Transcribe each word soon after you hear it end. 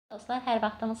Dostlar, hər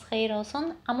vaxtınız xeyir olsun.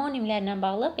 Amonimlərlə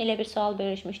bağlı belə bir sual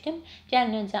bölüşmüşdüm.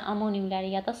 Gəlin öncə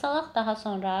amonimləri yada salaq, daha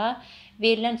sonra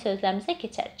verilən sözlərimizə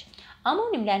keçərik.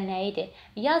 Amonimlər nə idi?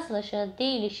 Yazılışı,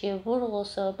 deyilişi,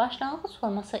 vurğusu, başlanğıc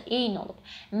forması eyni olub.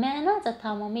 Mənaca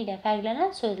tamamilə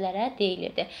fərqlənən sözlərə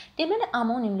deyilirdi. Deməli,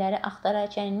 amonimləri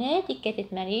axtararkən nəyə diqqət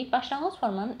etməliyik? Başlanğıc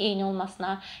formanın eyni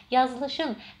olmasına,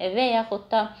 yazılışın və yaxud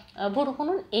da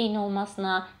vurğunun eyni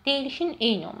olmasına, deyilişin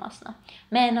eyni olmasına.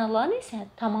 Mənaların isə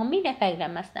tamamilə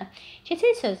fərqlənməsinə.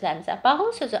 Keçək sözlərimizə.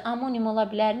 Bağlı sözü amonim ola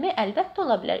bilərmi? Əlbəttə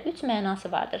ola bilər. 3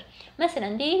 mənası vardır.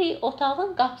 Məsələn, deyirik,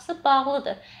 otağın qapısı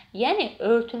bağlıdır. Yəni,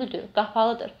 örtülüdür,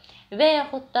 qapalıdır. Və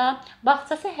yaxud da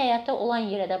bağçası həyətdə olan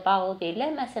yerə də bağlı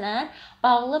deyirlər. Məsələn,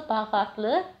 bağlı,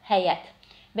 bağatlı həyət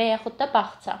və yaxud da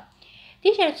bağça.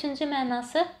 Digər 3-cü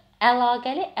mənası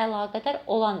əlaqəli, əlaqədar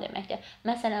olan deməkdir.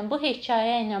 Məsələn, bu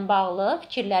hekayə ilə bağlı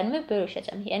fikirlərimi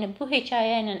bölüşəcəm. Yəni, bu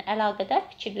hekayə ilə əlaqədar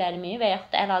fikirlərimi və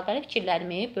yaxud da əlaqəli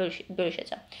fikirlərimi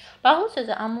bölüşəcəm. Bağlı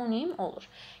sözü amonim olur.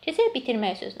 Keçək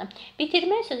bitirmək sözünə.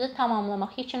 Bitirmək sözü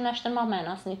tamamlamaq, yekunlaşdırmaq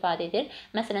mənasını ifadə edir.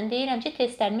 Məsələn, deyirəm ki,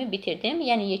 testlərimi bitirdim,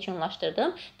 yəni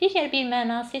yekunlaşdırdım. Digər bir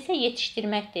mənası isə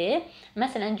yetişdirməkdir.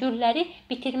 Məsələn, gülləri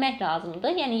bitirmək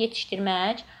lazımdır, yəni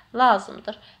yetişdirmək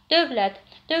lazımdır. Dövlət.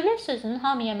 Dövlət sözünün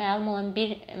hamıya məlum olan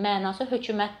bir mənası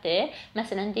hökumətdir.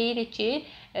 Məsələn, deyirik ki,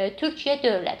 Türkiyə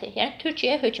dövləti, yəni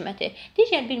Türkiyə hökuməti.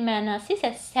 Digər bir mənası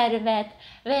isə sərvət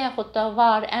və yaxud da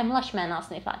var, əmlak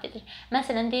mənasını ifadə edir.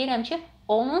 Məsələn, deyirəm ki,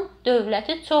 onun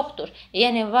dövləti çoxdur,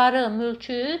 yəni varı,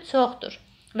 mülkü çoxdur.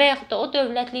 Və yaxud da o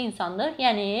dövlətli insandır,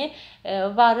 yəni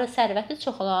varı, sərvəti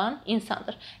çox olan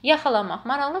insandır. Yaxalamaq,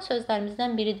 maraqlı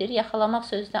sözlərimizdən biridir. Yaxalamaq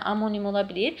sözü də amonim ola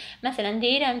bilir. Məsələn,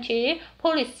 deyirəm ki,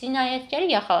 polis cinayətkari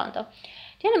yaxalandı.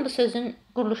 Gəlin bu sözün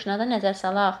quruluşuna da nəzər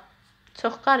salaq.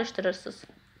 Çox qarışdırırsınız.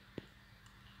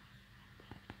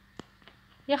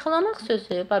 Yaxalamaq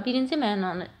sözü, birinci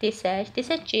mənanı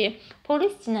desək ki,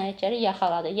 polis cinayətkari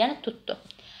yaxaladı, yəni tutdu.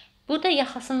 Burada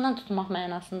yaxasından tutmaq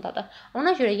mənasındadır.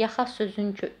 Ona görə yaxa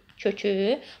sözün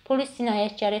kökü polis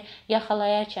cinayətkarı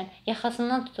yaxalayarkən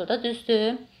yaxasından tutur da,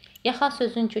 düzdür. Yaxa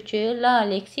sözün kökü la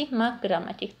leksik, ma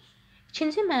qrammatik.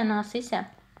 İkinci mənası isə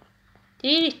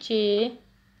deyirik ki,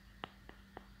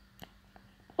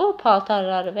 o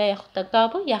paltarları və yaxud da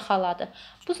qabı yaxaladı.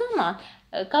 Bu zaman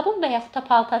qabın və yaxud da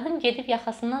paltarın gedib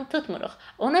yaxasından tutmuruq.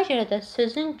 Ona görə də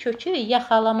sözün kökü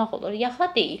yaxalamaq olur.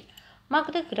 Yaxa deyil.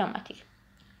 Maqda qrammatik.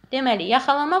 Deməli,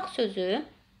 yaxalamaq sözü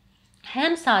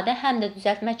həm sadə, həm də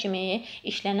düzəltmə kimi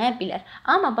işlənə bilər.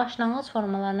 Amma başlanğıc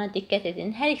formalarına diqqət edin.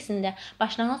 Hər ikisində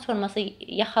başlanğıc forması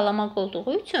yaxalamaq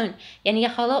olduğu üçün, yəni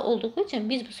yaxala olduğu üçün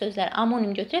biz bu sözləri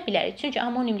amonim götürə bilərik. Çünki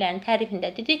amonimlərin tərifində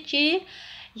dedik ki,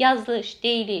 yazılış,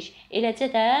 deyiliş, eləcə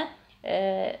də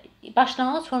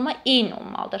başlanğıc forma eyni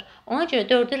olmalıdır. Ona görə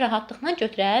 4-ü rahatlıqla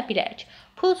götürə bilərik.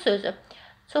 Pul sözü.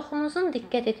 Çoxunuzun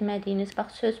diqqət etmədiyiniz,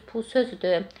 bax, söz pul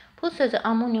sözüdür. Pul sözü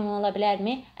amonim ola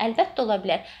bilərmi? Əlbəttə ola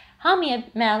bilər. Hamıya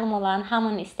məlum olan,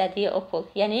 hamının istədiyi o pul.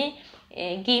 Yəni,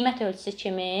 qiymət ölçüsü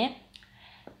kimi.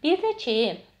 Bir də ki,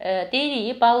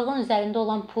 deyirik, balığın üzərində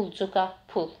olan pulcuqa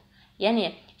pul.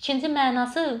 Yəni, ikinci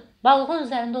mənası balığın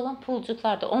üzərində olan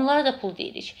pulcuqlardır. Onlara da pul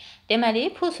deyirik. Deməli,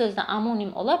 pul sözü də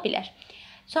amonim ola bilər.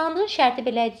 Sualımızın şərti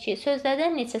belədir ki,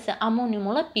 sözlərdən neçəsi amonim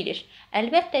ola bilir?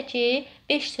 Əlbəttə ki,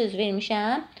 5 söz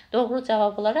vermişəm. Doğru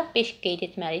cavab olaraq 5 qeyd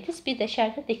etməliydiniz. Bir də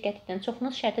şərtə diqqət edin.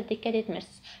 Çoxunuz şərtə diqqət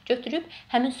etmirsiniz. Götürüb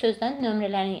həmin sözdən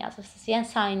nömrələrini yazırsınız. Yəni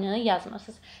sayını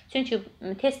yazmırsınız. Çünki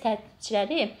test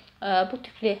tərtibçiləri bu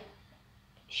tipli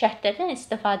şərtlərdən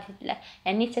istifadə edirlər.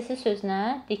 Yəni neçəsi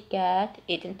sözünə diqqət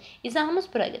edin. İzahımız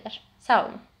bura qədər. Sağ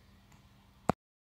olun.